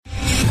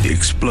The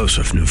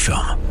explosive new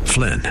film,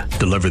 Flynn,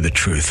 deliver the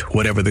truth,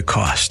 whatever the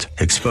cost,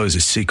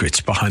 exposes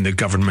secrets behind the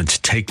government's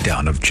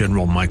takedown of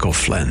General Michael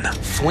Flynn.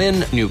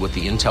 Flynn knew what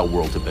the intel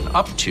world had been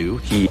up to.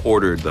 He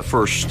ordered the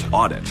first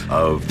audit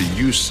of the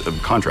use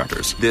of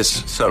contractors.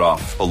 This set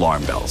off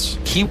alarm bells.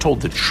 He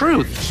told the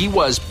truth. He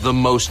was the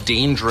most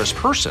dangerous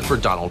person for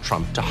Donald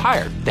Trump to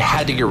hire. They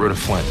had to get rid of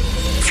Flynn.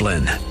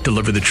 Flynn,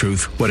 deliver the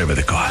truth, whatever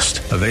the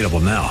cost. Available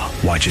now.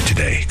 Watch it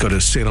today. Go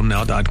to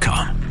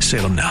salemnow.com.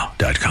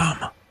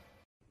 salemnow.com.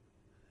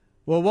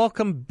 Well,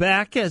 welcome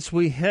back as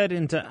we head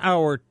into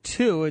hour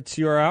two. It's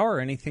your hour.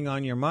 Anything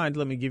on your mind?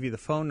 Let me give you the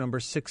phone number,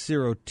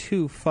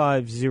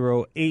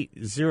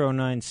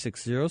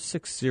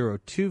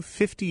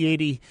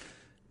 602-508-0960,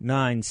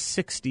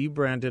 602-5080-960.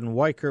 Brandon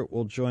Weichert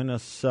will join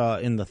us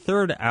in the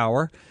third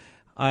hour.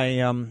 I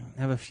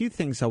have a few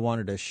things I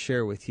wanted to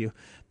share with you.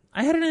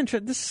 I had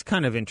this is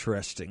kind of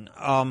interesting,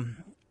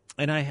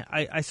 and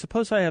I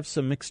suppose I have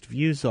some mixed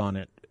views on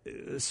it,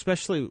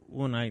 especially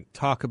when I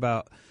talk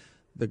about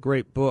the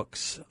great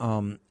books,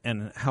 and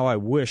how I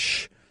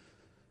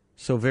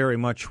so very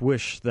much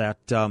wish that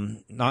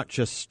not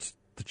just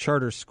the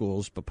charter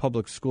schools, but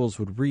public schools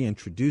would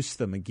reintroduce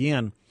them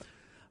again.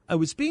 I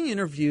was being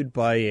interviewed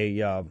by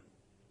a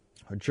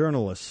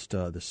journalist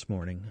this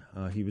morning.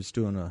 He was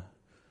doing a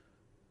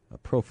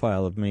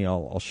profile of me.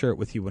 I'll share it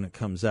with you when it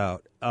comes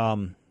out.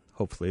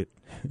 Hopefully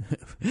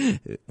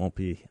it won't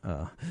be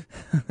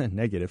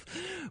negative.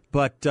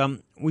 But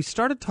we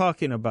started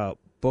talking about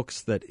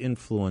books that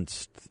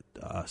influenced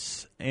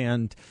us,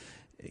 and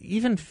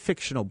even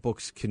fictional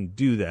books can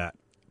do that.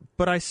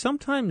 But I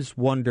sometimes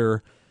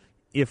wonder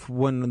if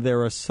when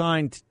they're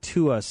assigned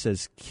to us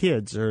as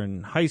kids or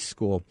in high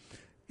school,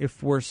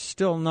 if we're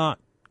still not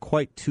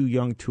quite too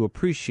young to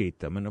appreciate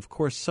them. And of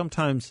course,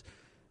 sometimes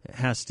it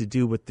has to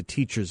do with the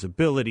teacher's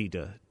ability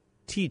to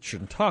teach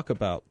and talk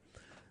about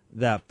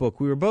that book.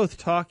 We were both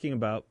talking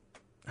about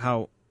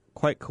how,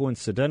 quite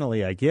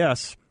coincidentally, I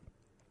guess,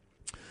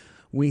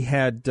 we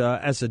had,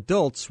 as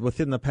adults,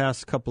 within the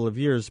past couple of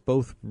years,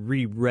 both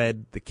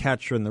reread The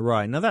Catcher in the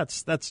Rye. Now,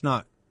 that's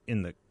not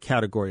in the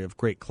category of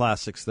great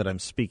classics that I'm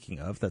speaking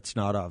of. That's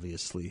not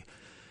obviously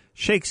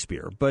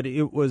Shakespeare, but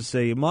it was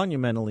a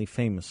monumentally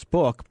famous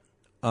book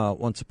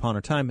once upon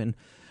a time. And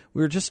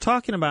we were just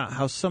talking about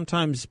how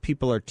sometimes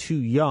people are too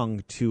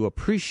young to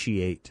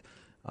appreciate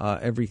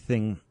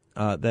everything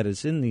that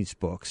is in these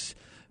books,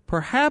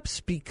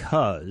 perhaps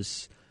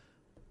because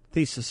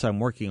thesis I'm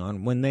working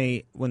on when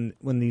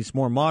these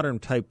more modern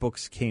type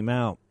books came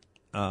out,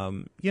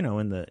 in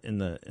the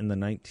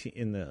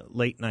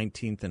late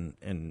 19th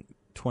and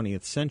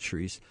 20th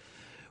centuries,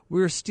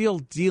 we were still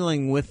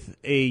dealing with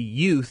a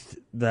youth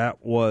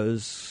that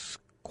was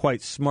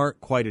quite smart,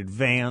 quite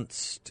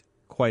advanced,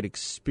 quite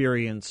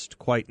experienced,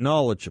 quite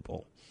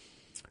knowledgeable.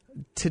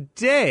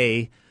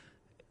 Today,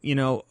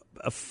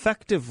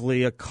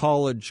 effectively a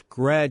college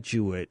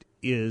graduate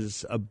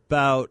is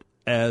about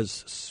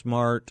as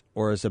smart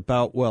or as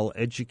about well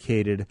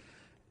educated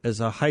as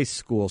a high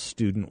school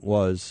student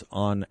was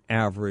on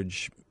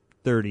average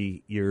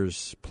 30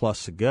 years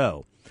plus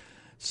ago.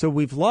 So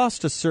we've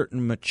lost a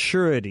certain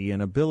maturity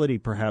and ability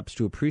perhaps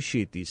to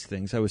appreciate these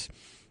things. We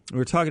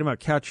were talking about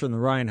Catcher in the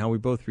Rye and how we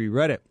both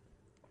reread it,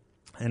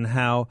 and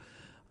how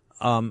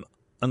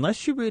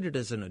unless you read it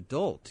as an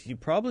adult, you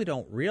probably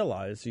don't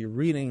realize you're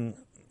reading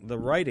the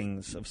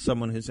writings of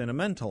someone who's in a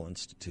mental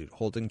institute.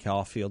 Holden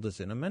Caulfield is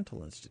in a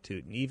mental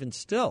institute, and even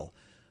still,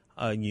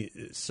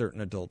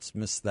 certain adults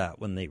miss that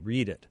when they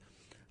read it.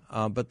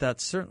 But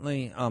that's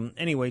certainly,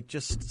 anyway,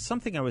 just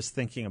something I was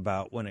thinking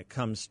about when it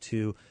comes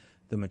to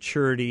the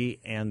maturity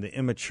and the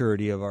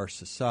immaturity of our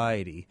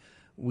society.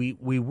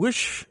 We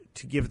wish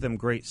to give them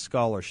great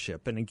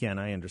scholarship, and again,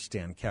 I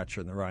understand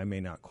Catcher in the Rye may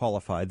not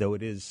qualify, though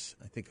it is,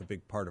 I think, a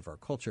big part of our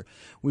culture.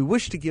 We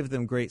wish to give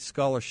them great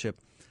scholarship,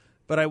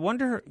 but I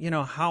wonder,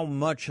 how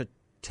much a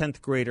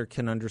 10th grader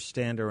can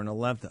understand, or an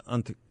 11th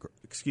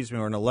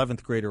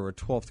grader or a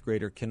 12th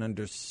grader can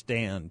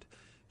understand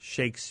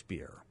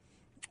Shakespeare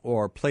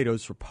or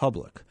Plato's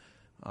Republic.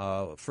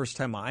 First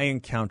time I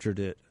encountered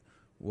it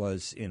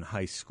was in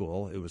high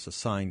school. It was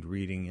assigned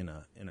reading in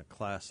a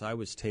class I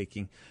was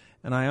taking,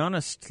 and I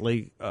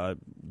honestly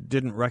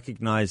didn't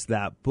recognize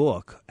that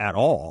book at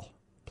all,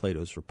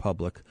 Plato's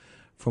Republic,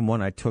 from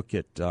when I took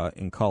it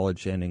in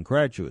college and in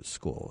graduate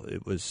school.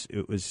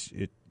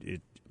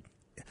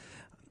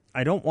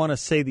 I don't want to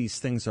say these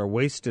things are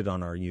wasted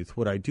on our youth.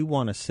 What I do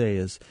want to say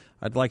is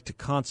I'd like to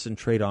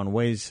concentrate on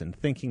ways and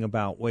thinking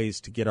about ways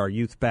to get our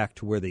youth back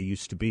to where they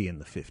used to be in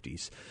the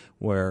 50s,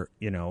 where,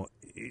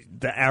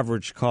 the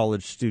average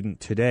college student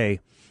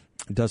today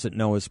doesn't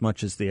know as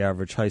much as the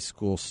average high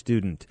school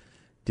student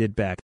did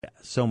back then.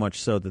 So much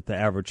so that the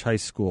average high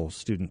school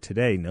student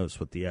today knows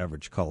what the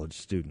average college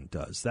student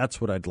does. That's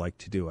what I'd like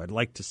to do. I'd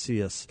like to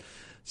see us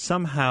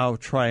somehow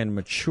try and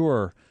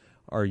mature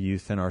our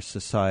youth and our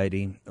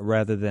society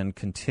rather than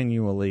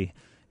continually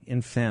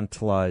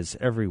infantilize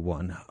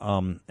everyone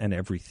and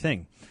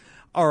everything.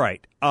 All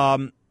right.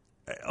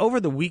 Over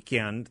the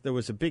weekend, there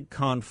was a big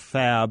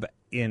confab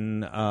in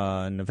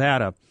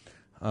Nevada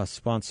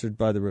sponsored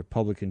by the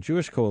Republican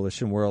Jewish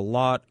Coalition, where a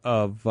lot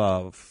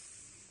of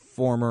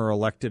former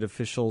elected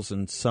officials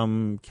and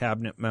some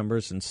cabinet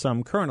members and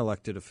some current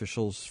elected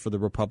officials for the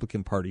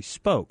Republican Party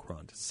spoke.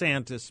 Ron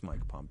DeSantis,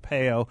 Mike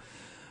Pompeo,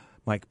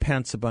 Mike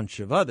Pence, a bunch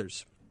of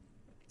others.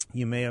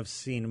 You may have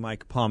seen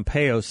Mike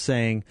Pompeo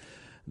saying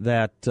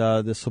that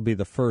this will be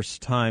the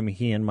first time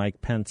he and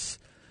Mike Pence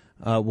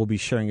will be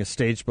sharing a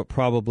stage, but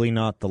probably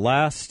not the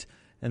last,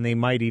 and they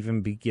might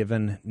even be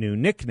given new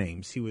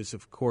nicknames. He was,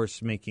 of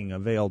course, making a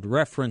veiled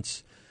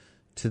reference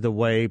to the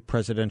way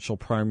presidential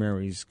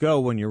primaries go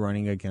when you're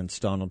running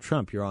against Donald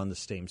Trump. You're on the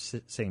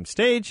same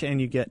stage,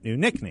 and you get new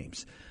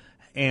nicknames.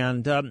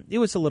 And it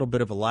was a little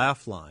bit of a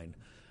laugh line.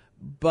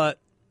 But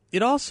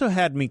it also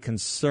had me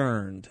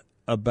concerned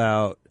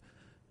about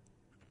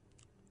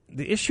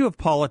the issue of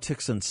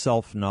politics and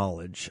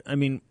self-knowledge. I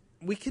mean,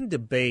 we can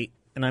debate,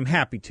 and I'm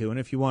happy to, and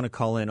if you want to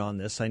call in on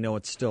this, I know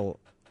it's still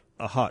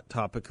a hot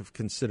topic of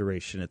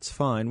consideration. It's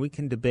fine. We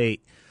can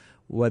debate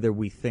whether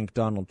we think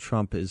Donald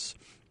Trump is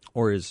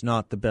or is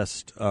not the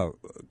best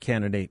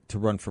candidate to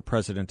run for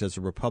president as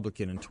a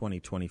Republican in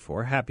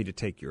 2024. Happy to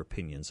take your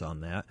opinions on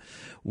that.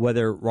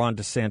 Whether Ron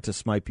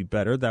DeSantis might be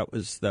better, that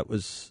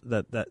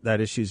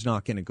issue is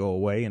not going to go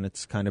away, and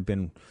it's kind of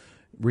been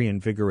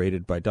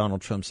reinvigorated by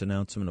Donald Trump's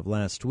announcement of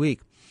last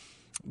week.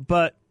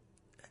 But,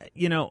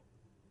 you know,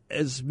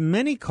 as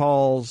many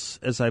calls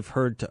as I've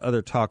heard to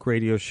other talk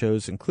radio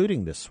shows,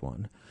 including this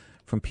one,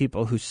 from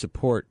people who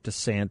support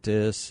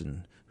DeSantis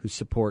and who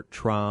support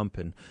Trump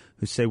and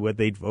who say, well,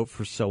 they'd vote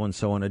for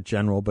so-and-so in a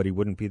general, but he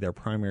wouldn't be their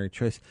primary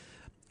choice.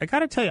 I got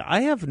to tell you,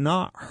 I have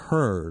not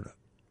heard,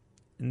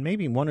 and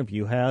maybe one of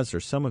you has or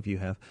some of you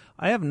have,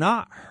 I have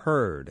not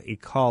heard a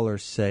caller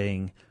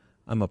saying,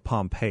 I'm a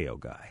Pompeo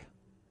guy.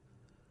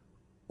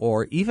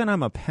 Or even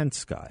I'm a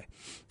Pence guy.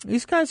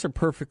 These guys are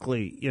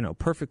perfectly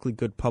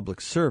good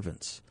public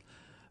servants.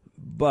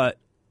 But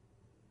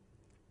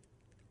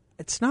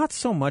it's not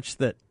so much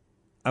that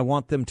I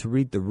want them to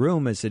read the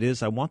room as it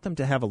is I want them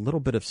to have a little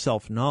bit of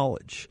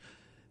self-knowledge.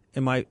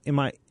 Am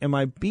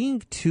I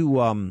being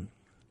too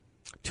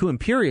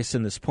imperious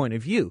in this point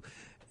of view?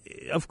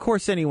 Of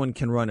course anyone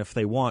can run if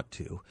they want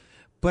to.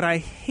 But I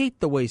hate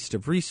the waste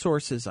of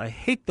resources. I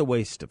hate the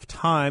waste of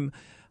time.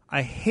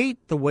 I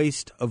hate the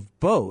waste of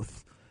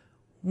both.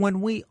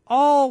 When we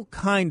all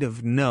kind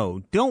of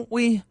know, don't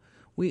we?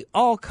 We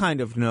all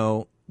kind of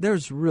know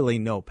there's really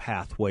no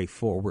pathway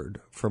forward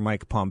for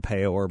Mike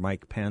Pompeo or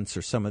Mike Pence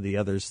or some of the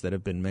others that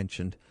have been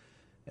mentioned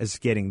as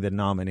getting the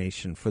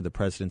nomination for the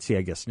presidency.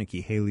 I guess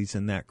Nikki Haley's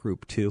in that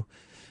group too.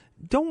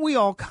 Don't we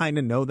all kind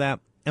of know that?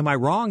 Am I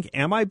wrong?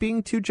 Am I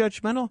being too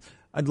judgmental?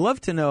 I'd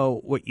love to know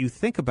what you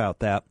think about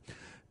that,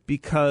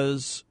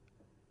 because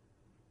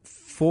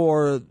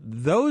for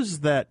those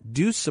that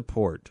do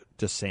support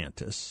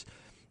DeSantis,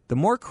 the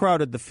more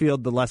crowded the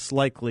field, the less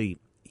likely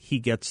he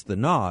gets the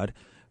nod.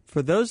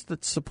 For those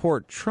that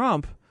support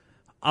Trump,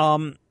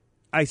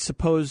 I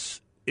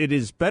suppose it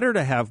is better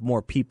to have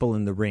more people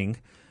in the ring.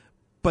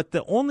 But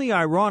the only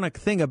ironic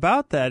thing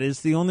about that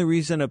is the only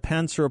reason a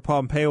Pence or a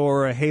Pompeo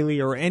or a Haley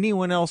or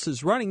anyone else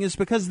is running is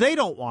because they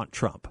don't want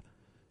Trump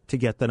to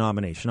get the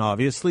nomination.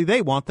 Obviously,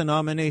 they want the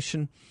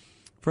nomination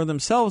for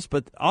themselves.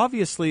 But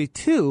obviously,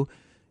 too,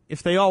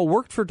 if they all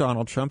worked for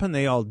Donald Trump, and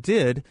they all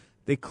did,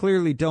 they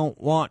clearly don't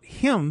want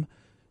him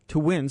to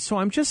win. So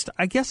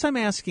I guess I'm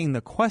asking the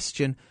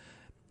question,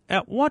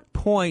 at what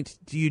point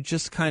do you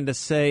just kind of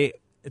say,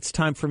 it's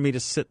time for me to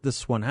sit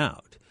this one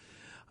out?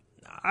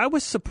 I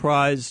was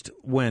surprised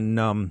when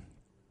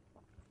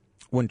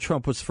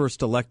Trump was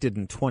first elected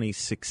in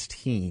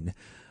 2016,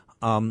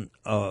 when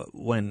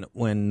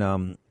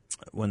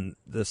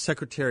the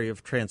Secretary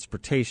of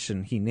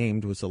Transportation he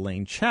named was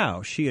Elaine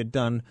Chao. She had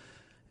done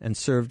and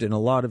served in a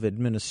lot of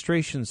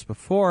administrations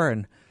before,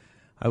 and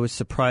I was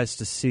surprised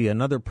to see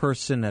another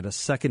person at a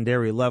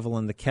secondary level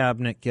in the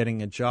cabinet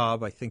getting a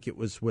job. I think it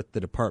was with the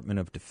Department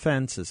of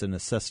Defense as an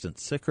assistant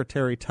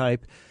secretary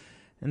type.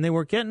 And they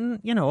were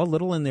getting, a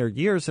little in their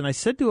years. And I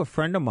said to a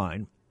friend of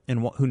mine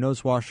who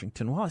knows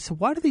Washington well, I said,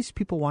 why do these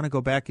people want to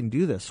go back and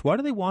do this? Why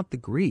do they want the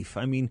grief?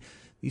 I mean,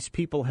 these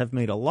people have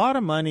made a lot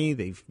of money.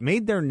 They've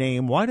made their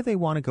name. Why do they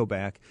want to go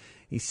back?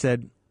 He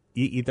said,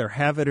 you either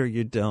have it or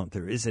you don't.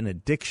 There is an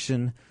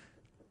addiction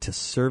to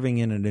serving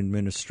in an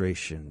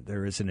administration.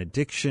 There is an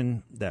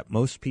addiction that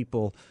most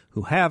people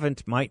who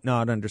haven't might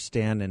not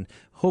understand, and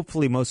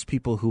hopefully most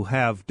people who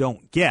have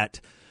don't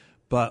get.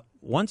 But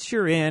once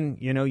you're in,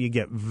 you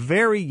get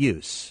very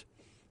used.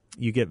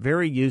 You get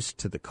very used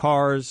to the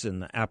cars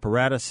and the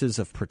apparatuses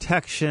of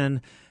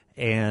protection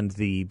and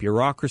the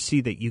bureaucracy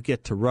that you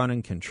get to run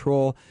and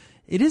control.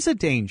 It is a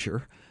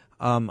danger,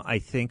 I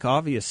think,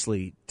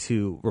 obviously,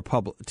 to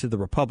the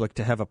Republic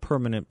to have a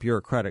permanent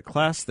bureaucratic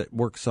class that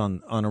works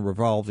on a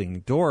revolving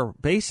door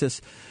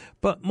basis.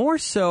 But more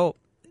so,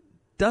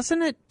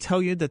 doesn't it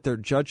tell you that their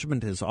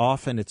judgment is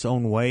off in its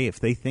own way if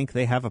they think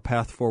they have a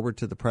path forward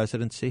to the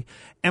presidency?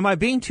 Am I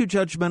being too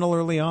judgmental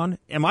early on?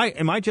 Am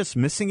I just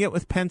missing it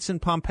with Pence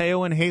and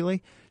Pompeo and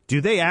Haley? Do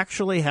they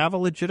actually have a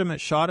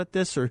legitimate shot at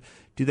this, or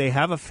do they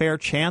have a fair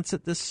chance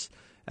at this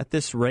at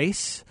this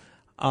race?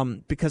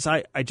 Because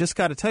I just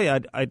got to tell you,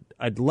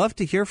 I'd love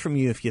to hear from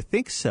you if you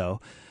think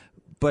so.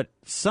 But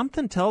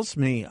something tells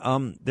me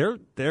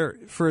they're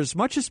for as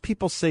much as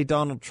people say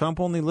Donald Trump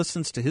only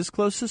listens to his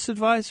closest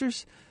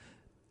advisors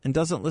and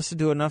doesn't listen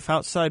to enough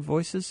outside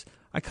voices,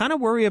 I kind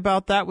of worry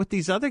about that with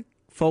these other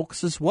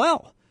folks as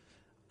well.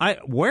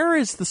 Where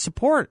is the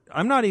support?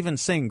 I'm not even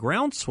saying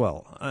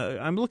groundswell.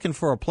 I'm looking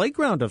for a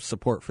playground of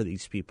support for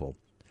these people.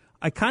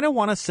 I kind of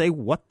want to say,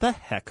 what the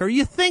heck are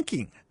you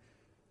thinking?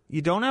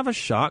 You don't have a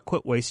shot.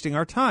 Quit wasting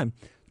our time.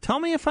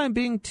 Tell me if I'm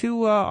being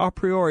too a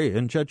priori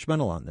and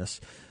judgmental on this.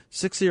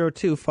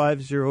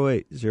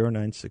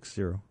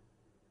 602-508-0960.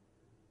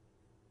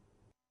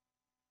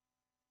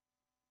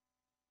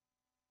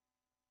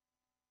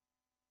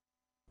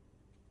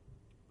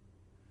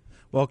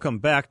 Welcome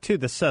back to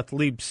the Seth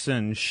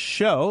Leibsohn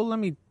Show. Let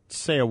me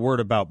say a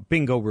word about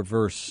Bingo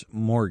Reverse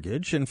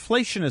Mortgage.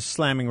 Inflation is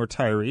slamming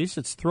retirees.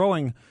 It's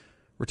throwing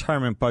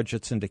retirement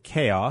budgets into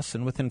chaos.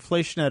 And with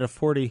inflation at a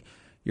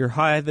 40-year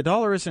high, the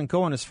dollar isn't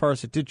going as far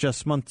as it did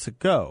just months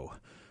ago.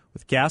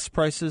 With gas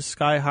prices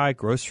sky high,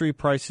 grocery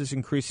prices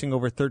increasing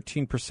over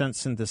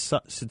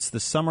 13% since the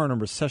summer and a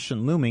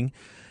recession looming,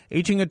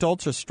 aging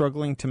adults are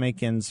struggling to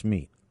make ends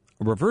meet.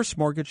 A reverse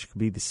mortgage could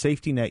be the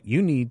safety net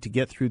you need to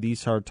get through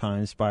these hard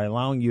times by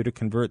allowing you to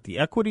convert the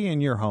equity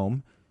in your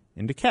home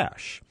into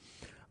cash.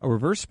 A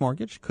reverse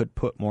mortgage could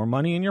put more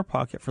money in your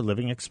pocket for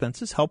living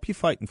expenses, help you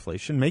fight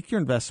inflation, make your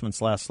investments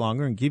last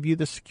longer, and give you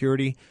the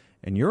security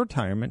in your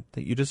retirement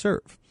that you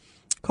deserve.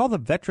 Call the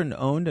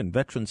veteran-owned and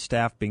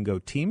veteran-staffed Bingo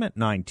team at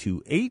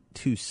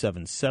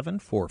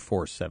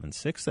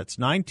 928-277-4476. That's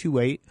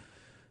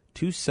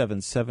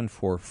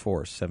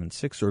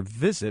 928-277-4476, or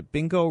visit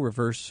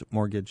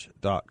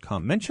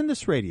bingoreversemortgage.com. Mention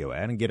this radio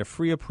ad and get a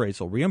free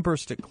appraisal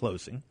reimbursed at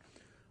closing,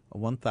 a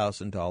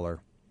 $1,000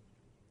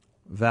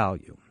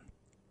 value.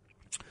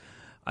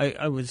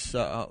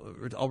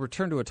 I'll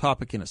return to a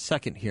topic in a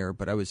second here,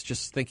 but I was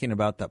just thinking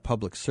about that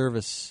public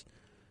service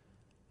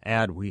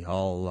ad we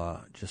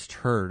all just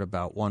heard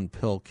about one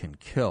pill can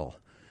kill.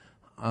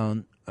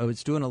 I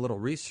was doing a little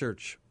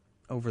research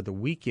over the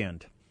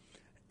weekend,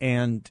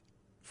 and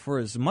for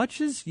as much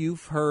as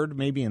you've heard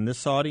maybe in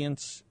this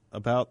audience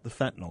about the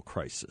fentanyl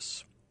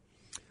crisis,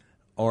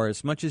 or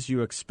as much as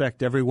you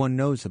expect everyone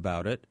knows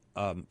about it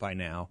by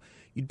now,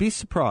 you'd be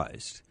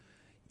surprised.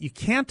 You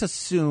can't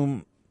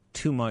assume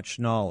too much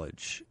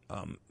knowledge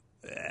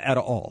at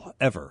all,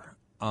 ever.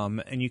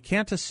 And you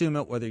can't assume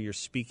it whether you're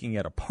speaking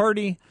at a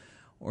party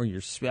or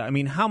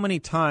how many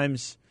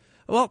times?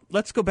 Well,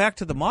 let's go back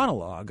to the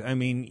monologue. I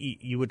mean,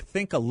 you would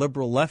think a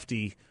liberal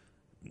lefty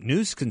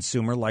news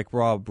consumer like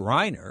Rob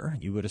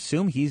Reiner, you would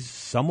assume he's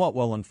somewhat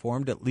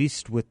well-informed, at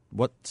least with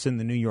what's in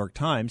the New York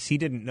Times. He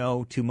didn't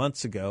know 2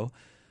 months ago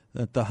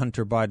that the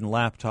Hunter Biden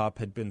laptop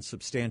had been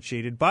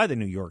substantiated by the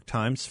New York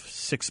Times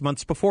 6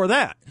 months before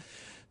that.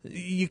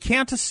 You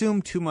can't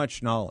assume too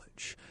much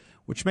knowledge,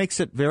 which makes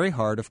it very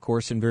hard, of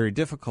course, and very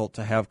difficult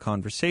to have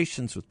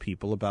conversations with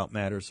people about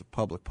matters of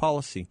public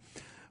policy.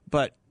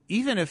 But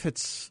even if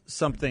it's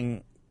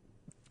something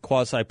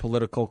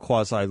quasi-political,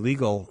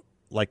 quasi-legal,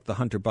 like the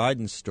Hunter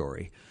Biden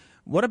story,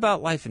 what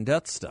about life and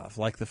death stuff,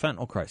 like the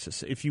fentanyl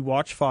crisis? If you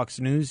watch Fox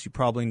News, you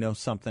probably know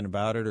something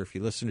about it, or if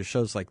you listen to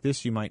shows like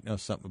this, you might know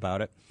something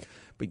about it.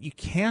 But you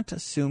can't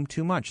assume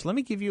too much. Let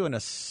me give you an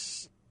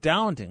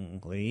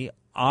astoundingly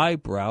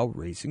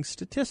eyebrow-raising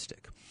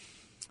statistic.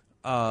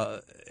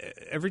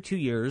 Every 2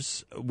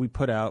 years,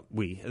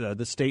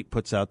 the state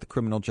puts out the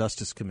Criminal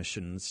Justice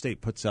Commission, and the state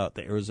puts out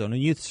the Arizona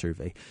Youth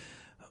Survey.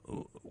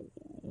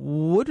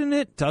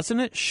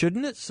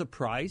 Shouldn't it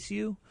surprise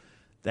you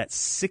that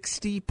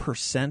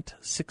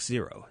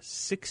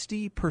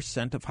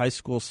 60% of high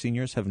school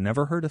seniors have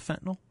never heard of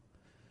fentanyl?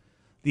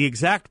 The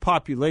exact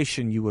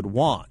population you would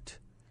want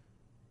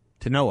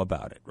to know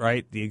about it,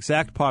 right? The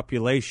exact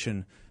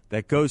population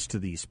that goes to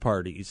these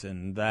parties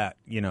and that,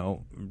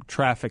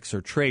 traffics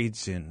or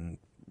trades in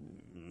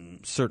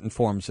certain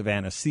forms of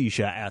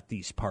anesthesia at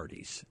these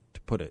parties,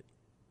 to put it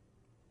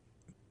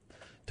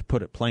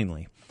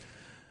plainly.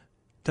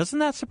 Doesn't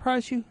that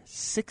surprise you?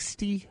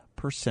 60%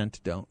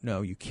 don't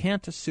know. You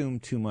can't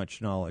assume too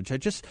much knowledge.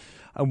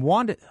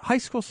 High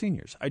school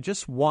seniors,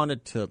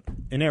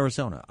 in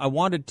Arizona, I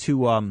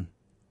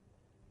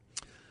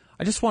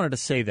just wanted to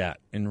say that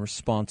in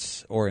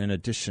response or in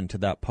addition to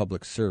that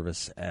public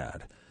service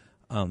ad.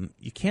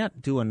 You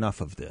can't do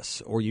enough of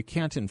this, or you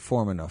can't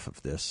inform enough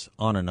of this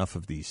on enough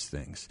of these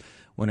things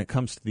when it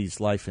comes to these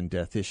life and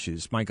death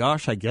issues. My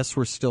gosh, I guess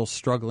we're still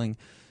struggling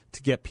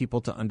to get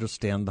people to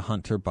understand the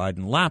Hunter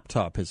Biden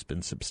laptop has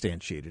been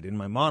substantiated. In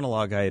my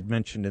monologue, I had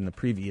mentioned in the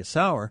previous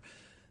hour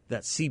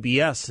that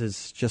CBS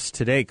has just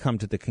today come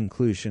to the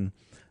conclusion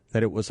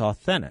that it was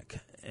authentic.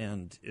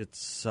 And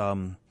it's,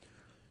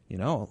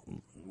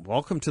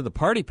 welcome to the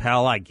party,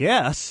 pal, I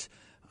guess.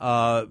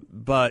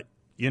 But,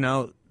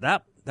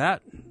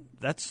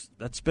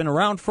 that's been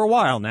around for a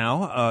while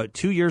now.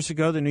 2 years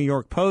ago, the New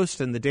York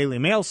Post and the Daily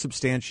Mail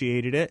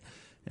substantiated it,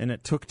 and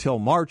it took till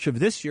March of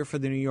this year for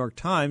the New York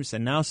Times,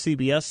 and now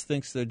CBS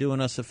thinks they're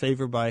doing us a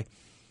favor by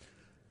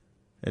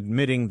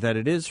admitting that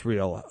it is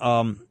real,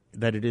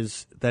 that it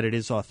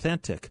is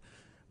authentic.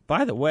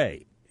 By the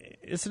way,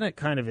 isn't it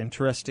kind of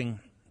interesting?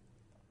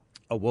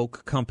 A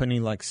woke company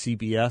like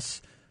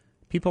CBS.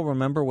 People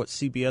remember what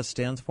CBS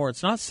stands for.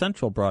 It's not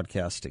Central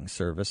Broadcasting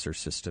Service or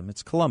System.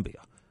 It's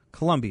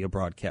Columbia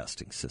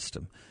Broadcasting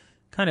System.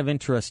 Kind of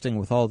interesting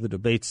with all the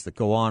debates that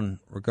go on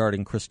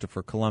regarding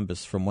Christopher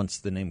Columbus, from whence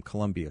the name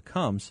Columbia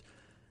comes,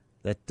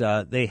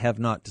 that they have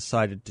not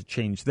decided to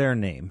change their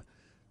name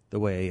the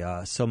way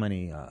so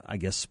many, I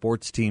guess,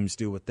 sports teams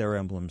do with their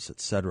emblems,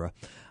 etc.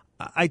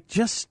 I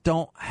just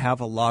don't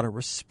have a lot of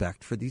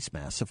respect for these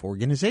massive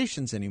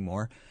organizations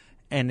anymore,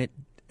 and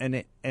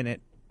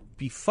it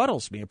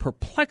befuddles me, it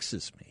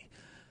perplexes me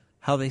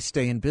how they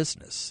stay in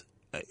business.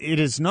 It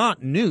is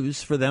not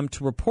news for them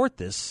to report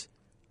this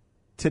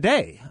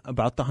today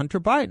about the Hunter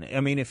Biden. I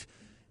mean, if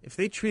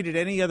they treated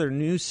any other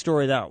news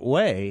story that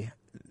way,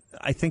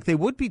 I think they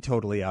would be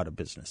totally out of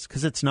business,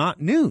 because it's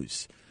not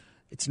news.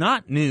 It's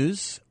not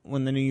news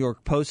when the New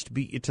York Post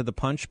beat you to the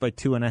punch by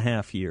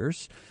 2.5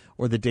 years,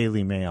 or the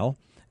Daily Mail,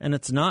 and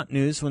it's not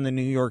news when the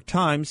New York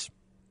Times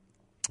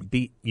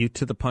beat you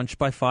to the punch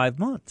by 5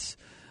 months.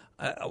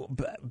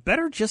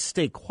 Better just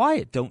stay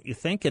quiet, don't you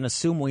think, and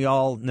assume we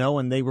all know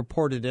and they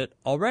reported it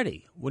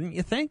already, wouldn't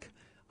you think?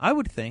 I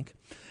would think.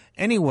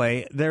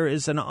 Anyway, there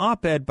is an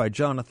op-ed by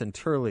Jonathan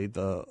Turley,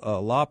 the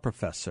law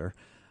professor,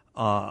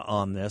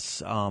 on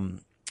this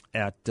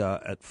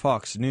at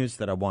Fox News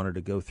that I wanted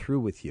to go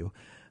through with you.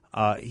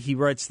 He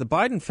writes, "The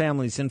Biden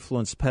family's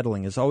influence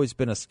peddling has always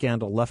been a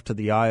scandal left to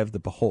the eye of the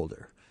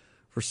beholder.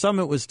 For some,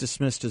 it was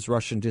dismissed as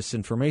Russian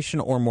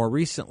disinformation, or more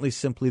recently,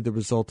 simply the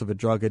result of a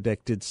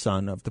drug-addicted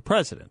son of the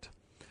president.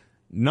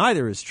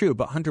 Neither is true,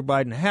 but Hunter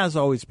Biden has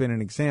always been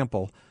an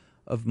example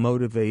of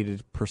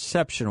motivated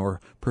perception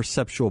or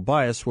perceptual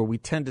bias, where we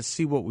tend to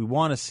see what we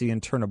want to see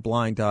and turn a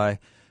blind eye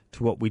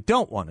to what we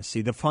don't want to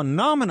see. The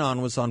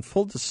phenomenon was on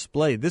full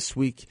display this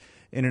week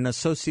in an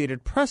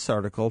Associated Press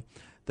article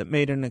that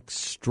made an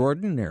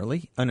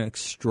extraordinary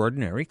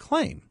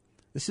claim."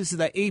 This is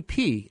the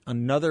AP,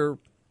 another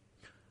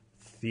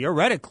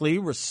theoretically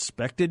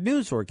respected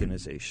news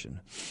organization.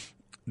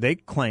 They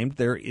claimed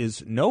there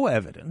is no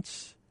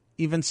evidence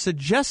even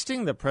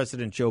suggesting that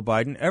President Joe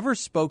Biden ever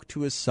spoke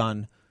to his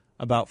son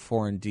about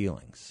foreign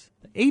dealings.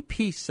 The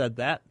AP said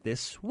that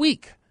this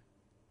week.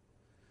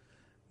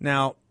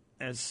 Now,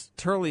 as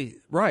Turley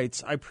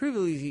writes, I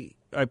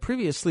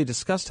previously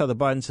discussed how the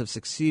Bidens have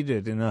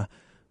succeeded in a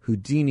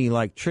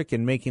Houdini-like trick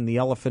in making the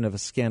elephant of a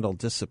scandal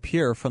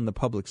disappear from the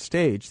public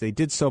stage. They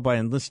did so by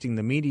enlisting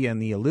the media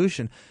and the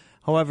illusion.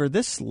 However,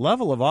 this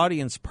level of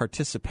audience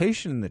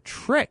participation in the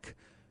trick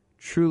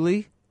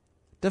truly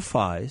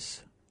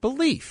defies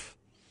belief.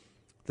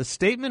 The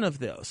statement of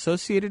the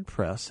Associated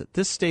Press at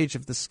this stage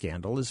of the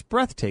scandal is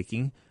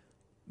breathtaking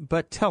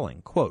but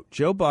telling. Quote,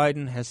 "Joe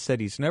Biden has said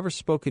he's never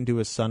spoken to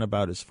his son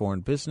about his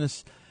foreign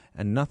business,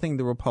 and nothing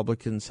the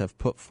Republicans have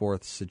put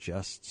forth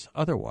suggests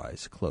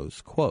otherwise."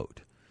 Close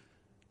quote.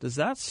 Does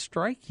that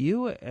strike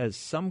you as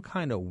some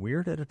kind of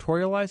weird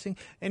editorializing?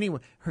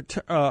 Anyway,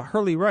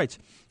 Hurley writes,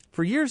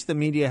 "For years, the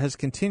media has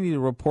continued to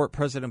report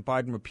President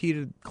Biden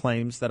repeated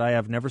claims that I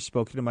have never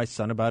spoken to my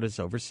son about his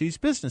overseas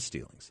business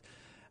dealings.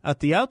 At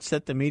the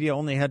outset, the media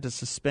only had to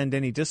suspend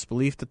any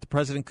disbelief that the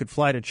president could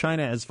fly to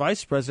China as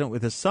vice president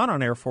with his son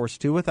on Air Force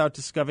Two without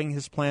discovering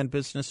his planned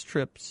business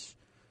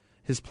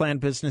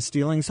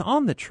dealings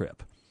on the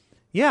trip.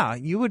 Yeah,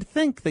 you would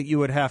think that you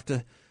would have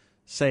to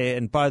say,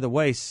 and by the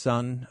way,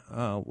 son,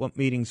 what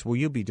meetings will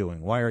you be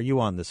doing? Why are you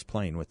on this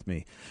plane with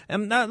me?"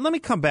 And let me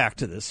come back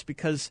to this,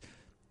 because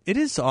it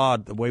is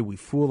odd the way we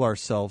fool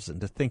ourselves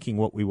into thinking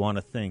what we want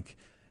to think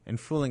and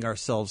fooling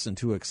ourselves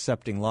into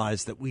accepting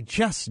lies that we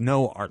just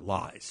know are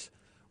lies.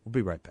 We'll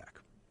be right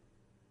back.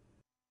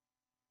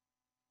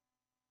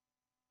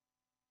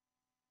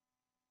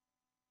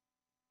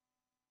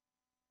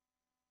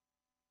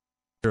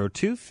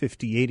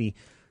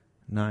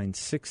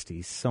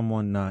 (02-5080-960).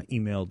 Someone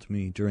emailed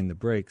me during the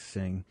break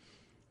saying,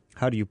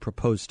 "How do you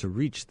propose to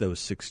reach those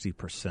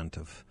 60%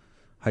 of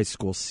high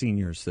school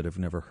seniors that have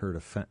never heard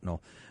of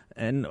fentanyl?"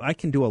 And I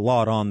can do a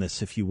lot on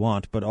this if you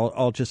want, but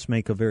I'll just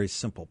make a very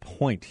simple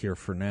point here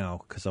for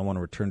now, because I want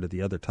to return to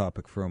the other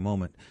topic for a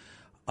moment.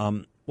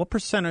 What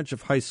percentage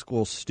of high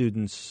school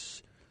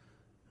students,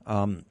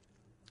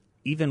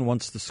 even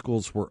once the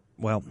schools were,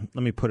 well,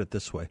 let me put it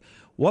this way.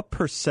 What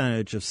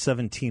percentage of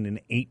 17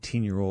 and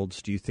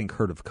 18-year-olds do you think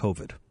heard of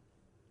COVID?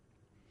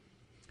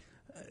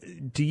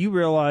 Do you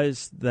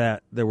realize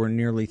that there were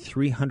nearly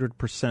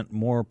 300%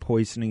 more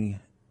poisoning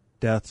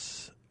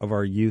deaths of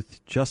our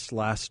youth just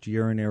last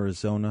year in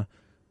Arizona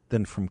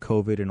than from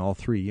COVID in all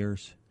 3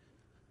 years?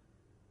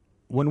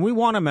 When we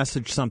want to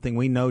message something,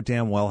 we know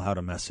damn well how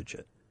to message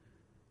it.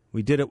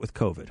 We did it with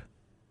COVID,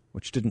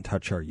 which didn't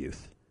touch our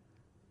youth.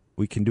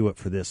 We can do it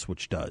for this,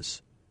 which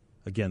does.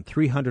 Again,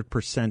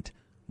 300%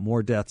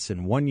 more deaths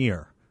in 1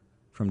 year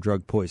from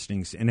drug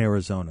poisonings in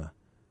Arizona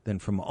than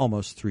from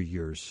almost 3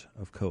 years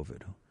of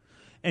COVID.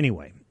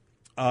 Anyway,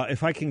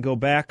 if I can go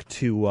back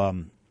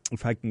to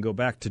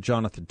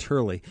Jonathan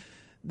Turley,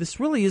 this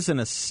really is an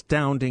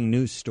astounding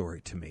news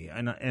story to me,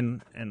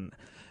 and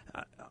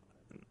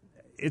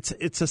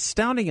it's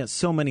astounding at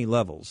so many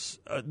levels.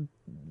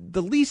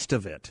 The least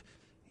of it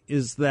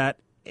is that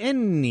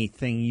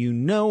anything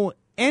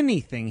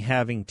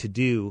having to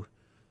do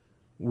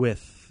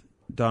with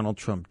Donald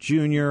Trump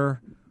Jr.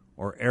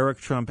 or Eric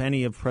Trump,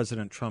 any of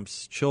President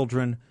Trump's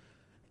children,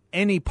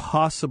 any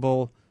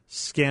possible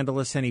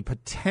scandalous, any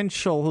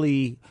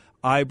potentially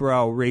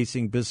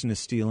eyebrow-raising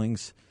business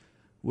dealings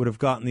would have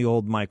gotten the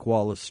old Mike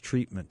Wallace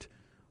treatment.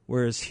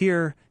 Whereas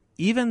here,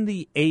 even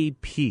the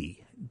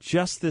AP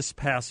just this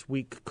past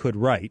week could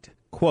write,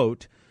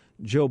 quote,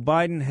 Joe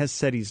Biden has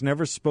said he's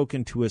never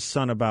spoken to his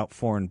son about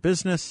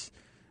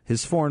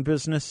his foreign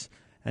business,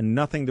 and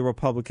nothing the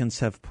Republicans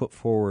have put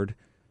forward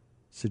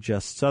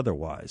suggests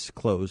otherwise,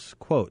 close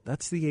quote.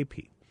 That's the AP.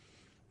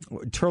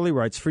 Turley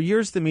writes, for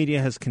years the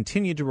media has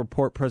continued to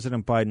report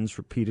President Biden's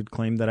repeated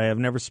claim that I have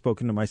never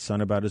spoken to my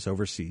son about his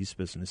overseas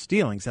business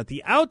dealings. At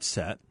the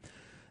outset,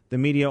 the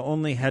media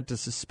only had to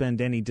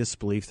suspend any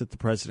disbelief that the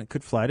president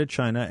could fly to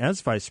China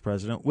as vice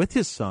president with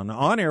his son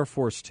on Air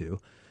Force Two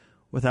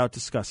without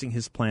discussing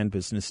his planned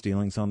business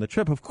dealings on the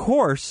trip. Of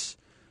course,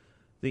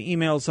 the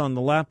emails on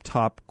the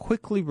laptop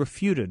quickly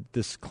refuted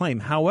this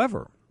claim.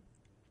 However,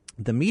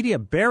 the media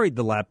buried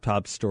the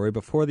laptop story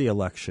before the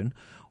election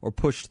or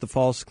pushed the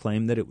false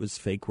claim that it was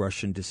fake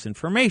Russian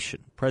disinformation.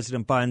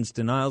 President Biden's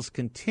denials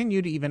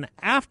continued even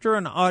after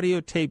an audio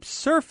tape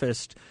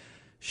surfaced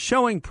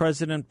showing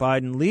President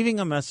Biden leaving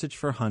a message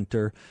for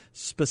Hunter,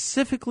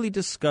 specifically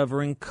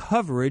discovering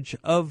coverage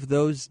of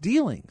those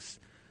dealings.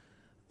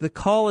 The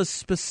call is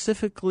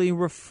specifically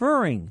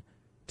referring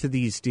to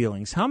these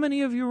dealings. How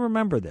many of you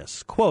remember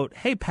this? Quote,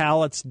 hey,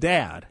 pal, it's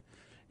Dad.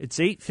 It's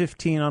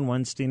 8:15 on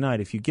Wednesday night.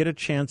 If you get a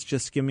chance,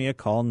 just give me a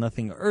call.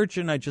 Nothing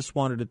urgent. I just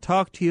wanted to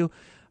talk to you.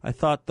 I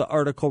thought the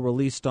article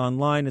released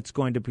online, it's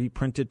going to be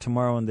printed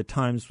tomorrow in the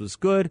Times, was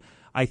good.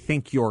 I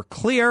think you're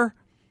clear.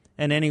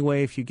 And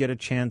anyway, if you get a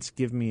chance,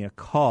 give me a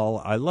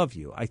call. I love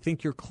you. I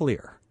think you're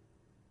clear.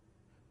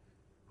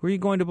 Who are you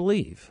going to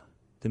believe?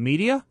 The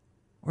media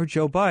or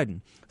Joe Biden?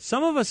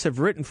 Some of us have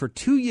written for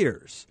 2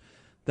 years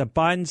that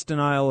Biden's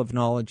denial of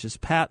knowledge is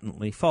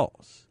patently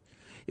false.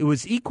 It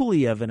was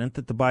equally evident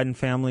that the Biden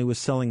family was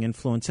selling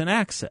influence and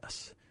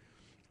access.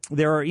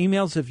 There are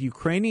emails of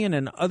Ukrainian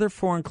and other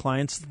foreign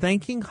clients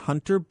thanking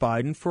Hunter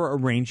Biden for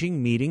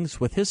arranging meetings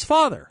with his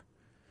father.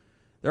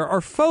 There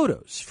are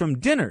photos from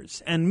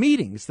dinners and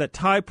meetings that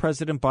tie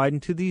President Biden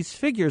to these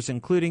figures,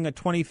 including a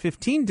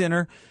 2015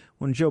 dinner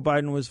when Joe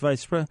Biden was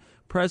vice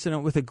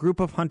president with a group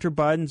of Hunter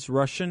Biden's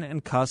Russian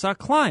and Kazakh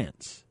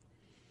clients.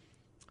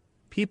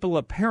 People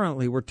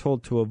apparently were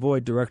told to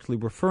avoid directly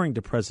referring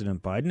to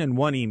President Biden. In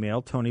one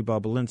email, Tony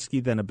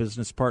Bobulinski, then a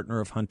business partner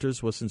of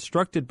Hunter's, was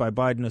instructed by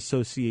Biden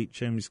associate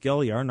James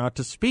Gilliar not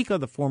to speak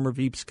of the former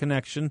Veep's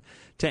connection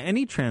to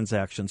any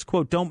transactions.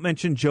 Quote, don't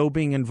mention Joe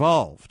being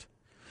involved.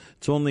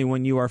 It's only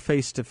when you are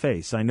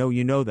face-to-face. I know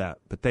you know that,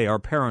 but they are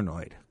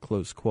paranoid,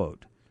 close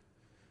quote.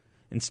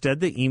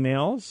 Instead, the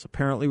emails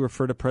apparently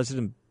refer to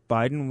President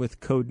Biden with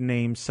code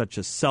names such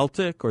as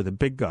Celtic or the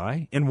Big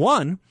Guy. In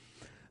one,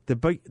 the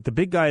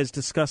big guy is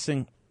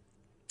discussing,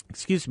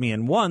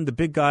 the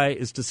big guy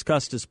is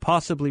discussed as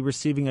possibly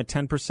receiving a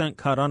 10%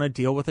 cut on a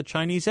deal with a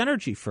Chinese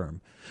energy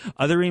firm.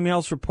 Other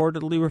emails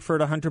reportedly refer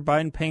to Hunter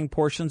Biden paying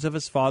portions of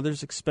his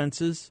father's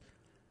expenses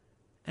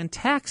and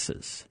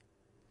taxes.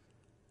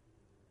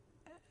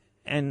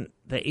 And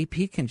the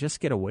AP can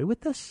just get away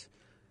with this?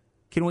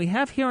 Can we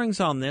have hearings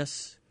on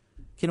this?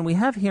 Can we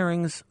have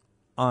hearings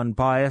on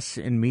bias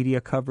in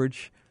media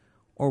coverage?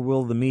 Or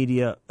will the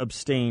media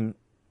abstain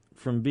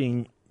from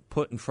being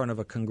put in front of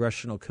a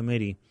congressional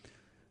committee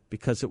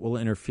because it will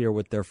interfere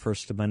with their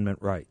First Amendment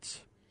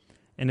rights?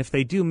 And if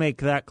they do make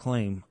that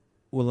claim,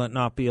 will it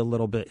not be a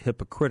little bit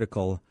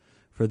hypocritical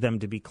for them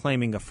to be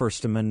claiming a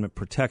First Amendment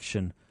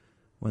protection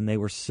when they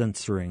were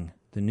censoring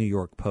the New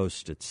York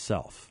Post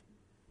itself?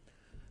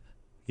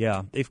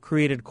 Yeah, they've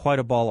created quite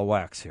a ball of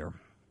wax here.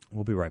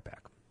 We'll be right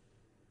back.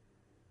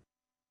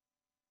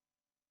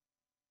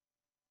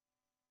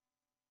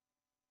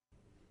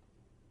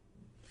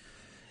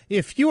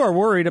 If you are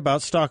worried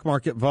about stock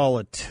market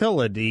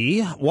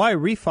volatility,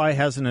 YRefy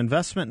has an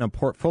investment in a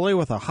portfolio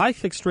with a high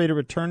fixed rate of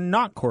return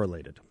not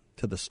correlated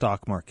to the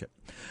stock market.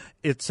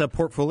 It's a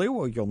portfolio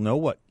where you'll know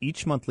what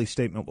each monthly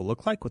statement will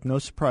look like with no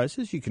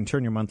surprises. You can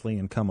turn your monthly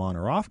income on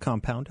or off,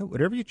 compound it,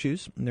 whatever you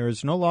choose. And there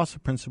is no loss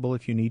of principal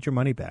if you need your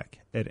money back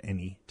at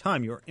any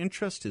time. Your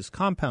interest is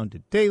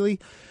compounded daily.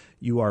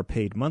 You are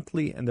paid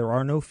monthly, and there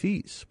are no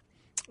fees.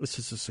 This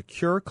is a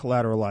secure,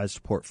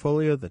 collateralized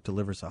portfolio that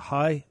delivers a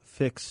high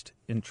fixed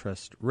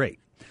interest rate.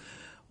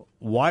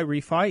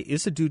 YRefy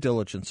is a due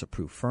diligence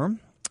approved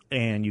firm,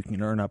 and you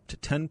can earn up to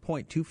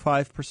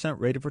 10.25%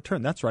 rate of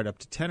return. That's right, up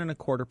to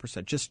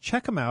 10.25%. Just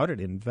check them out at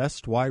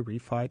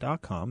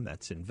investyrefy.com.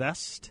 That's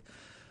invest,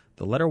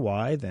 the letter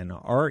Y, then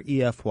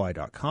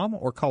refy.com,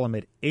 or call them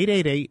at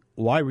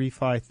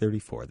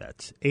 888-YRefy34.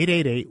 That's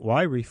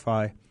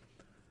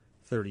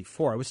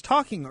 888-YRefy34. I was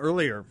talking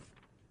earlier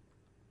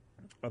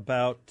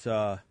about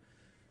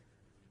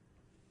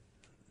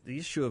the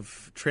issue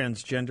of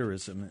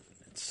transgenderism,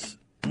 it's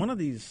one of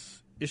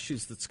these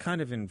issues that's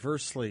kind of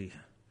inversely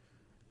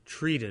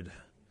treated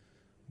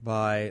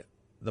by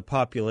the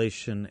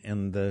population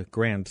and the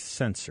grand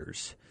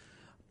censors.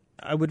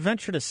 I would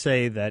venture to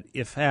say that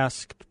if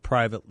asked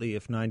privately,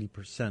 if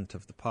 90%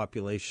 of the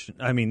population,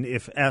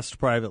 if asked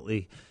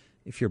privately,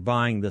 if you're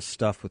buying this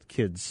stuff with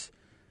kids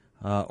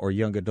or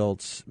young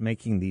adults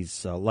making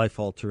these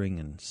life-altering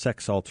and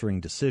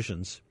sex-altering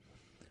decisions,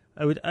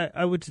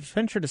 I would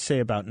venture to say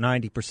about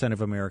 90%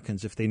 of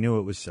Americans, if they knew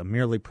it was a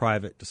merely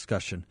private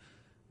discussion,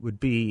 would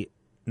be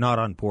not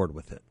on board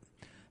with it.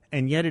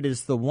 And yet it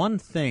is the one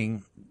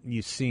thing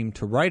you seem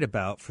to write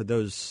about for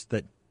those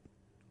that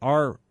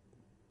are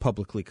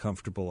publicly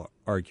comfortable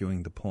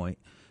arguing the point.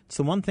 It's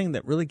the one thing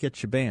that really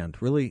gets you banned,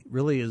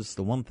 really is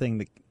the one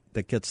thing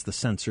that gets the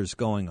censors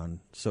going on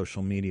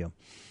social media.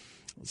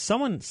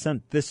 Someone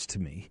sent this to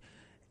me,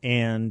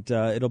 and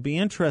it'll be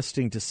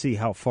interesting to see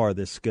how far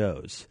this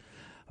goes.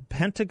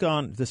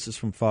 Pentagon, this is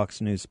from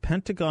Fox News,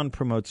 Pentagon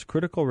promotes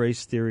critical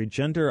race theory,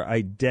 gender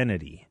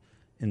identity,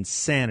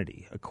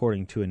 insanity,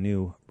 according to a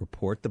new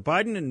report. The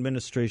Biden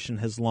administration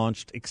has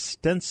launched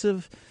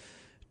extensive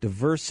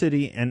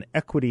diversity and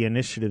equity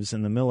initiatives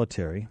in the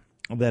military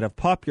that have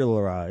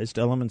popularized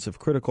elements of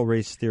critical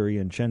race theory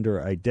and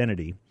gender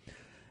identity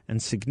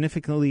and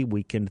significantly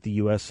weakened the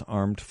U.S.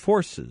 Armed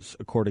Forces,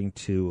 according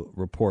to a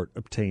report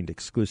obtained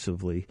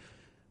exclusively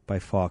by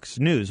Fox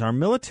News. Our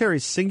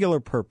military's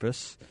singular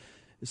purpose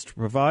is to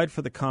provide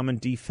for the common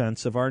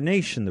defense of our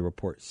nation, the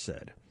report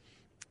said.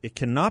 It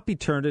cannot be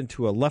turned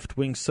into a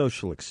left-wing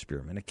social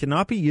experiment. It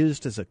cannot be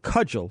used as a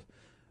cudgel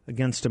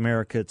against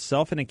America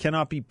itself, and it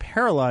cannot be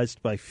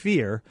paralyzed by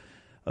fear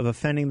of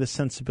offending the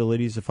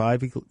sensibilities of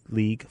Ivy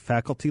League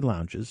faculty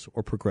lounges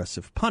or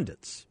progressive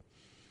pundits.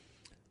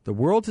 The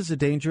world is a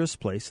dangerous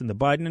place, and the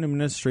Biden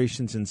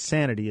administration's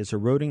insanity is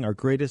eroding our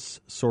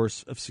greatest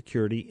source of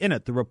security in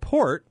it. The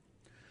report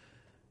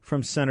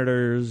from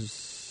Senator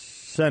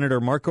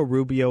Marco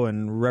Rubio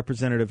and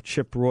Representative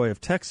Chip Roy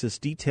of Texas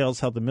details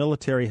how the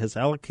military has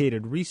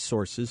allocated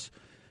resources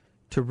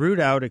to root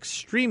out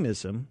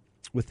extremism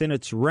within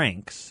its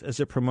ranks as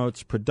it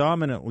promotes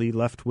predominantly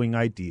left-wing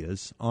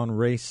ideas on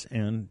race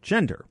and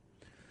gender.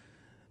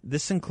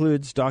 This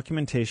includes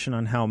documentation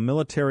on how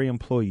military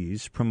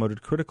employees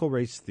promoted critical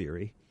race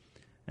theory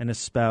and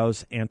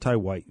espouse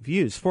anti-white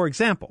views. For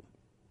example,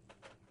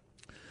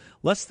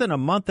 less than a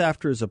month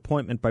after his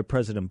appointment by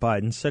President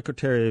Biden,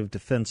 Secretary of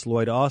Defense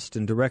Lloyd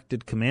Austin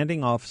directed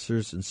commanding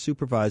officers and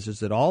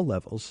supervisors at all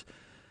levels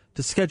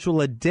to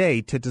schedule a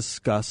day to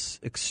discuss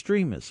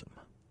extremism.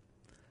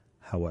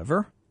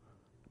 However,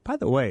 by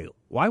the way,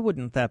 why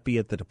wouldn't that be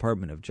at the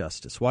Department of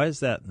Justice? Why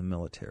is that in the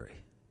military?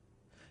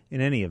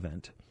 In any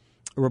event,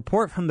 a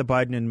report from the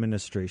Biden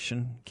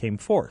administration came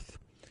forth.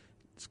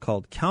 It's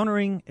called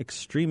Countering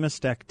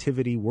Extremist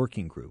Activity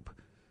Working Group.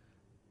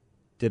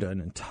 Did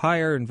an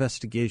entire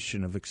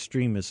investigation of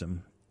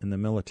extremism in the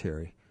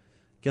military.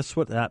 Guess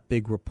what that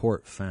big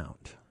report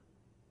found?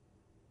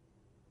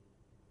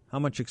 How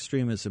much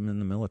extremism in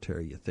the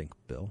military, you think,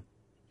 Bill?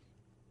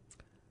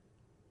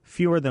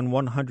 Fewer than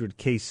 100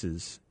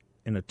 cases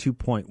in a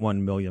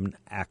 2.1 million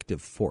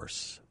active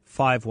force,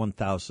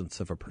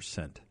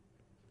 0.005%.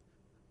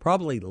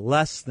 Probably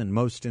less than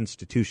most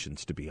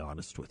institutions, to be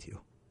honest with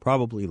you.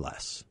 Probably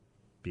less,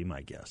 be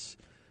my guess.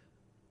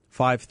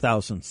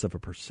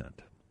 0.005%.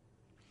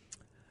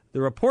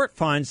 The report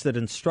finds that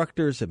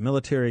instructors at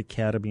military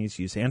academies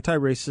use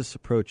anti-racist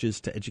approaches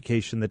to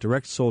education that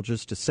direct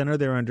soldiers to center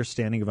their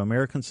understanding of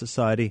American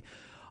society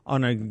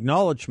on an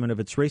acknowledgement of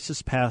its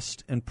racist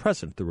past and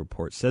present, the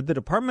report said. The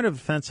Department of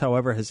Defense,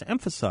 however, has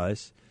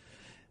emphasized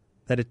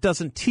that it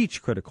doesn't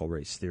teach critical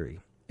race theory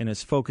and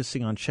is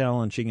focusing on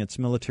challenging its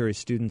military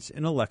students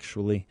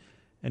intellectually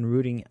and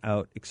rooting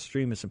out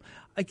extremism.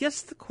 I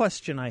guess the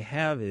question I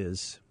have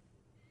is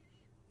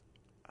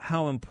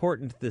how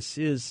important this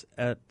is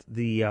at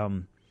the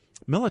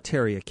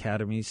military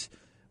academies,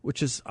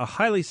 which is a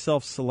highly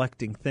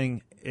self-selecting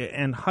thing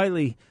and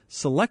highly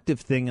selective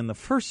thing in the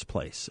first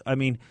place. I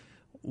mean,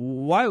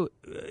 why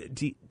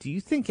do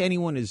you think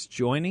anyone is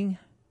joining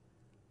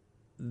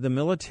the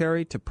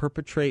military to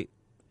perpetrate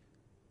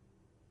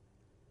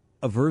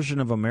a version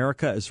of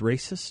America as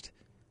racist?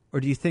 Or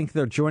do you think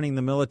they're joining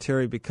the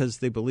military because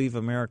they believe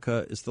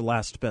America is the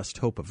last best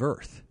hope of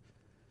Earth?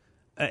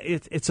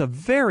 It's a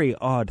very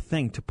odd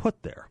thing to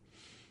put there.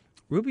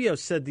 Rubio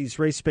said these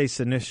race-based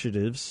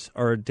initiatives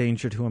are a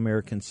danger to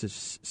American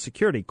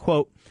security.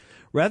 Quote,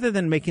 rather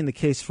than making the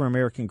case for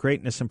American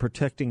greatness and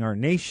protecting our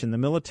nation, the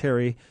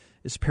military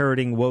is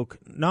parroting woke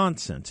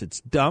nonsense. It's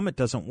dumb, it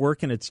doesn't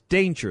work, and it's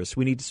dangerous.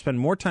 We need to spend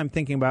more time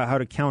thinking about how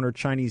to counter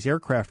Chinese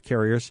aircraft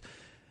carriers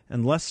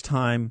and less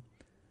time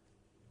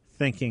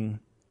thinking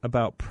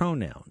about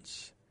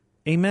pronouns.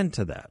 Amen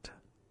to that.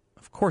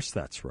 Of course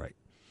that's right.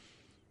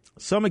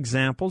 Some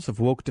examples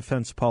of woke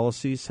defense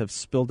policies have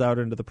spilled out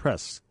into the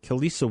press.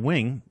 Kelisa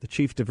Wing, the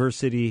Chief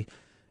Diversity,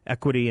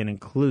 Equity, and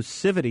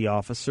Inclusivity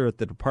Officer at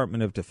the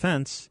Department of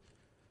Defense,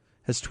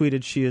 has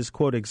tweeted she is,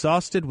 quote,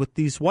 exhausted with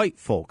these white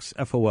folks,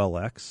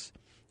 FOLX,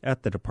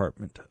 at the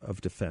Department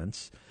of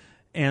Defense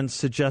and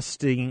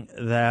suggesting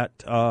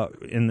that,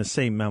 in the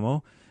same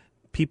memo,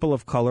 people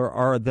of color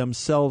are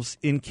themselves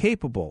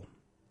incapable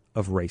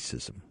of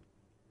racism.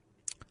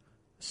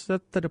 It's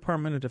at the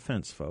Department of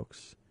Defense,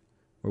 folks,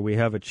 where we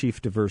have a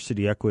Chief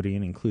Diversity, Equity,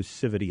 and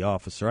Inclusivity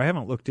Officer. I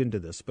haven't looked into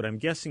this, but I'm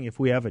guessing if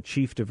we have a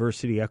Chief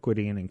Diversity,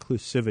 Equity, and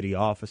Inclusivity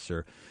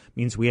Officer, it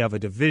means we have a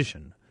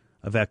division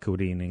of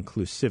equity and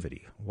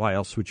inclusivity. Why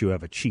else would you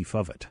have a chief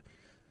of it?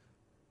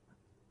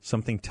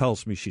 Something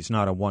tells me she's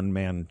not a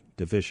one-man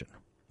division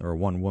or a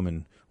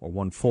one-woman or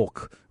one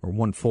folk or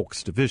one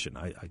folks division.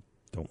 I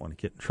don't want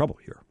to get in trouble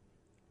here.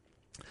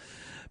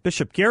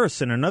 Bishop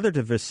Garrison, another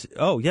diversity...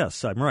 Oh,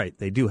 yes, I'm right.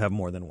 They do have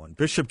more than one.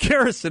 Bishop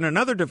Garrison,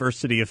 another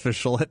diversity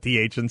official at the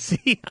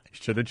agency. I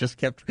should have just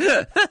kept...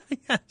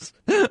 Yes.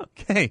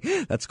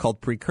 Okay. That's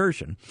called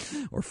precursion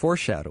or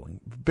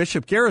foreshadowing.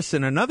 Bishop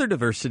Garrison, another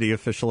diversity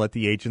official at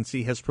the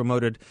agency, has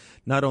promoted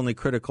not only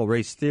critical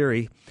race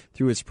theory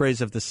through his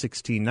praise of the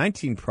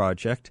 1619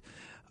 Project,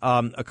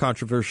 a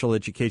controversial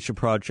education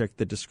project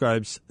that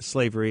describes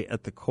slavery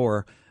at the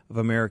core of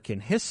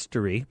American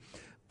history,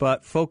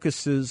 but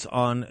focuses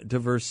on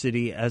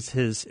diversity as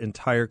his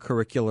entire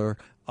curricular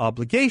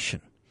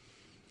obligation.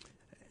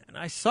 And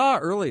I saw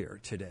earlier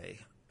today,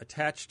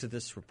 attached to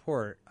this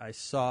report, I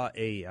saw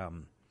a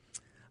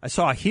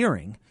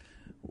hearing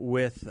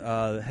with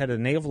the head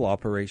of naval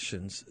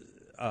operations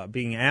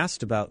being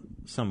asked about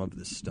some of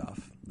this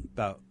stuff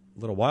about a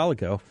little while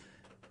ago,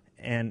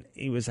 and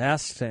he was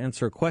asked to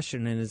answer a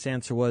question, and his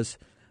answer was,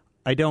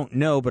 I don't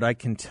know, but I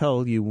can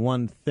tell you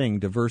one thing,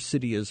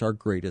 diversity is our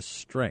greatest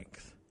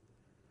strength.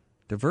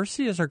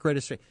 Diversity is our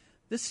greatest strength.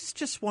 This is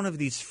just one of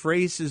these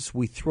phrases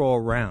we throw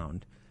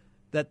around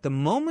that the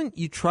moment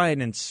you try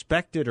and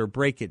inspect it or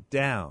break it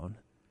down,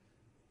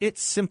 it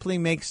simply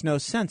makes no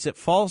sense. It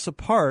falls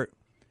apart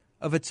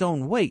of its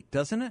own weight,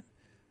 doesn't it?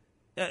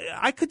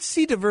 I could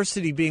see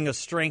diversity being a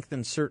strength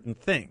in certain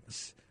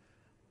things.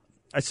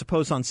 I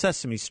suppose on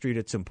Sesame Street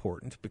it's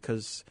important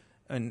because,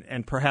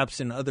 and perhaps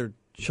in other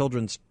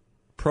children's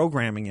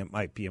programming it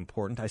might be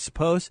important. I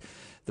suppose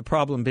the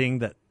problem being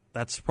that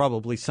that's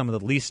probably some of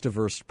the least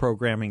diverse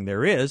programming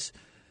there is.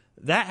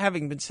 That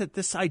having been said,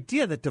 this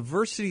idea that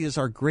diversity is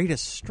our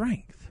greatest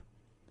strength.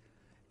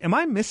 Am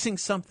I missing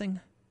something?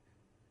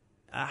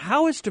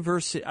 How is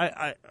diversity?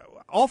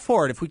 All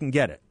for it if we can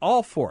get it.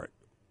 All for it.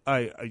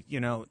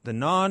 The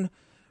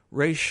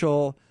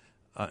non-racial,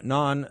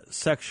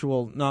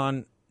 non-sexual,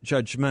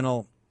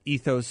 non-judgmental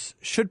ethos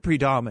should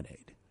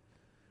predominate.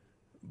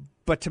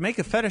 But to make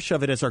a fetish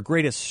of it as our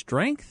greatest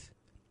strength?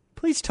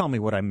 Please tell me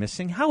what I'm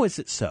missing. How is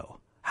it so?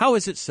 How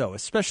is it so,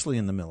 especially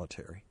in the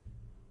military?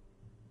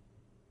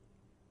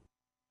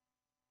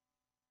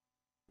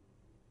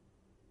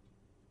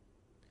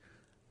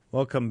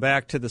 Welcome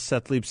back to the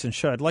Seth Leibsohn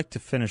Show. I'd like to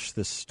finish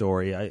this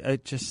story.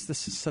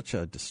 This is such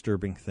a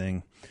disturbing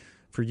thing.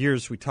 For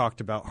years, we talked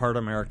about Hard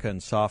America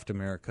and Soft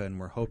America, and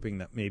we're hoping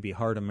that maybe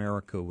Hard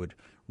America would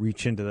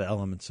reach into the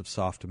elements of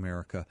Soft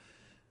America.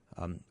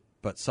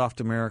 But Soft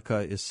America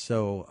is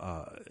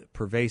so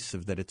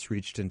pervasive that it's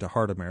reached into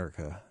Hard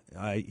America,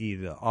 i.e.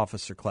 the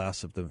officer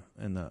class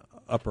in the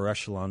upper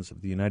echelons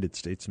of the United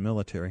States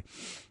military.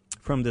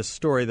 From this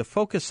story, the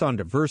focus on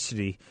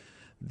diversity,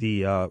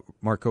 the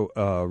Marco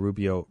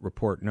Rubio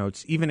report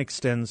notes, even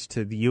extends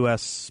to the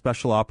U.S.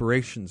 Special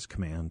Operations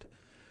Command,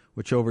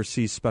 which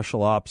oversees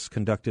special ops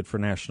conducted for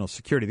national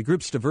security. The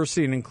group's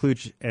diversity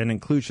and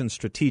inclusion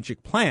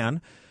strategic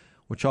plan,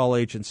 which all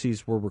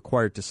agencies were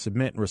required to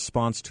submit in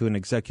response to an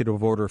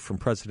executive order from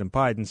President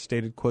Biden,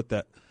 stated, quote,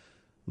 that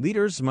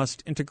leaders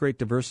must integrate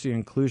diversity and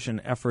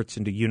inclusion efforts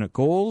into unit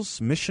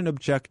goals, mission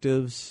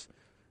objectives,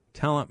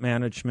 talent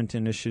management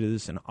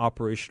initiatives, and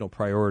operational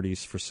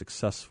priorities for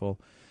successful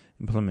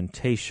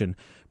implementation.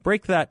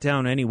 Break that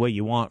down any way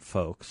you want,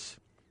 folks,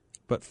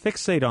 but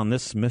fixate on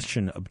this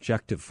mission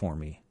objective for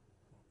me,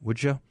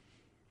 would you?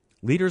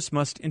 Leaders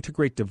must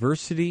integrate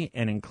diversity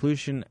and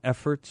inclusion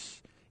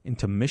efforts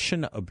into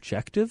mission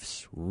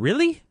objectives?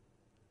 Really?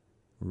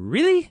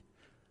 Really?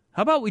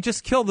 How about we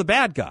just kill the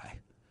bad guy?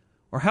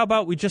 Or how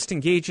about we just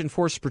engage in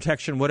force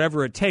protection,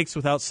 whatever it takes,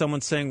 without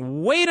someone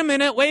saying, wait a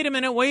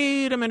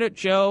minute,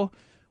 Joe.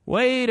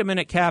 Wait a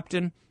minute,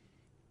 Captain.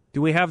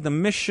 Do we have the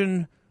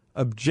mission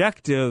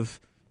objective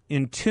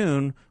in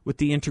tune with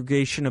the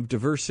integration of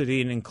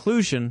diversity and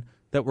inclusion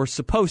that we're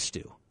supposed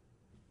to?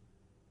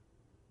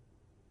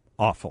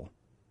 Awful.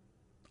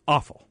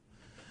 Awful.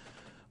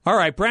 All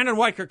right, Brandon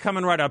Weichert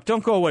coming right up.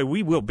 Don't go away.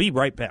 We will be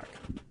right back.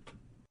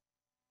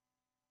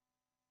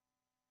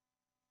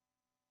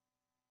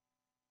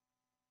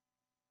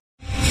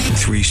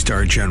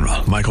 Three-star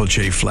General Michael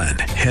J. Flynn,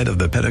 head of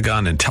the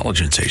Pentagon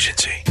Intelligence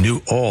Agency,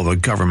 knew all the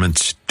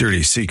government's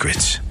dirty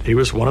secrets. He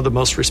was one of the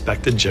most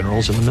respected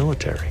generals in the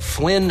military.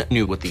 Flynn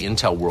knew what the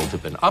intel world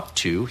had been up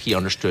to. He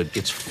understood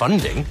its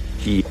funding.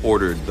 He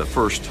ordered the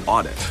first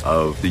audit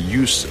of the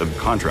use of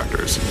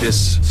contractors.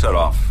 This set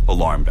off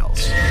alarm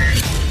bells.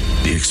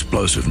 The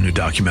explosive new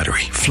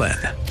documentary, Flynn,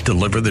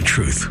 Deliver the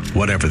Truth,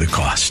 Whatever the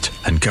Cost,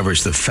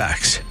 uncovers the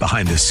facts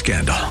behind this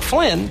scandal.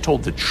 Flynn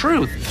told the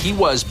truth. He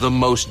was the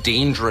most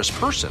dangerous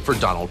person for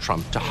Donald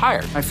Trump to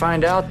hire. I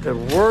find out the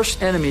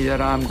worst enemy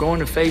that I'm going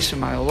to face in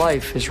my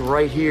life is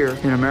right here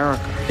in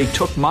America. They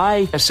took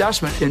my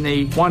assessment and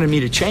they wanted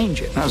me to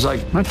change it. And I was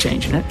like, I'm not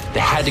changing it. They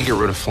had to get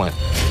rid of Flynn.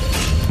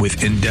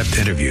 With in-depth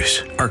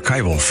interviews,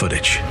 archival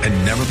footage,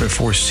 and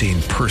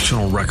never-before-seen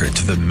personal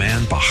records of the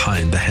man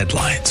behind the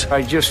headlines.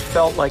 I just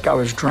felt like I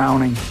was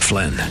drowning.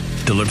 Flynn,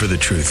 Deliver the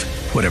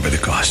Truth, Whatever the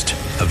Cost.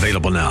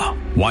 Available now.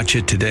 Watch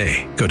it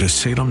today. Go to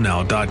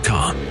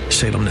salemnow.com.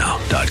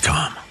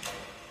 salemnow.com.